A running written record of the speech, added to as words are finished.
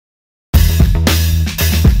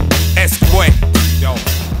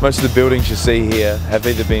Most of the buildings you see here have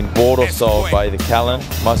either been bought or sold by either Callan,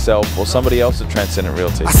 myself, or somebody else at Transcendent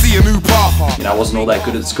Realty. I see a new path. You know, I wasn't all that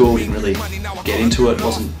good at school, didn't really get into it,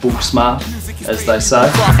 wasn't book smart, as they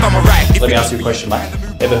say. Let me ask you a question, mate.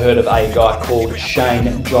 Ever heard of a guy called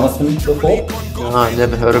Shane Jonathan before? No, I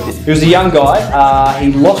never heard of it. He was a young guy,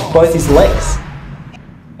 he lost both his legs.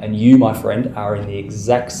 And you, my friend, are in the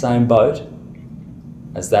exact same boat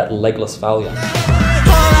as that legless failure. All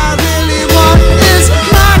I really want is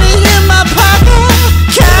money in my pocket,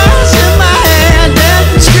 cash in my hand,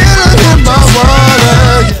 and skill in my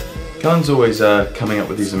wallet. Callan's always coming up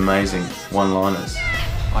with these amazing one-liners.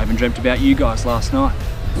 I even dreamt about you guys last night.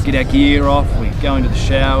 We get our gear off, we go into the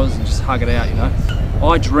showers and just hug it out, you know.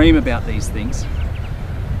 I dream about these things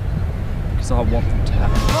because I want them to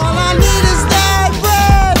happen. All I need is that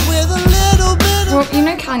bread with a little bit of... Well, you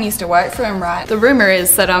know Callan used to work for him, right? The rumour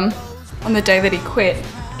is that on the day that he quit,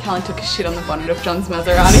 Callan took a shit on the bonnet of John's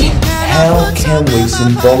Maserati. How can we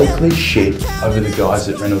symbolically shit over the guys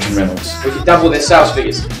at Reynolds & Reynolds? We could double their sales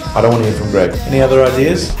figures. I don't want to hear from Greg. Any other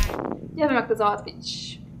ideas? Ja bym jak to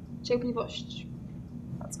załatwić. Cierpliwość.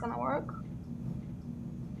 That's gonna work.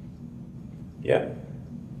 Yeah.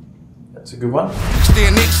 That's a good one.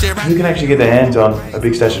 Who can actually get their hands on a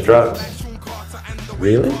big stash of drugs?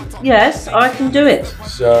 Really? Yes, I can do it.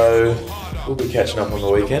 So, we'll be catching up on the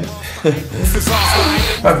weekend.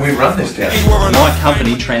 How can we run this town? My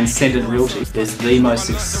company, Transcendent Realty, is the most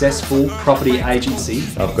successful property agency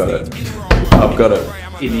I've got it. I've got it.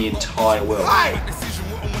 in the entire world.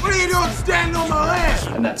 What are you doing standing on my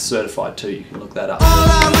land? And that's certified too, you can look that up. All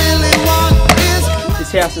I really want is...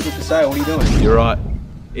 This house isn't for sale, what are you doing? You're right.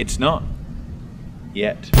 It's not.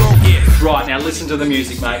 Yet. Right, now listen to the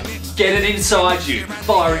music, mate. Get it inside you.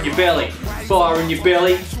 Fire in your belly. Fire in your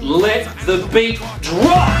belly. Let the beat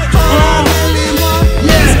drop. Now,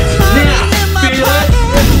 feel it.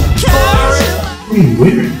 Fire it. What are you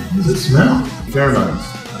wearing? What does it smell? Pheromones.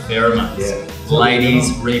 Pheromones. Yeah.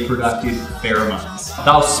 Ladies' reproductive pheromones.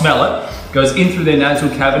 They'll smell it. Goes in through their nasal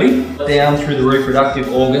cavity, down through the reproductive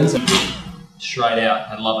organs, and straight out.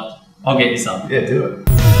 I love it. I'll get you some. Yeah, do it.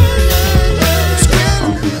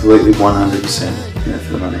 I'm completely 100% in it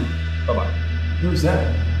for the money. Bye-bye. Who's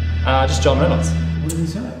that? Just John Reynolds. What did he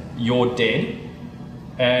say? You're dead,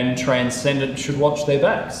 and Transcendent should watch their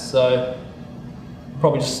backs. So,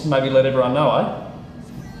 probably just maybe let everyone know, eh?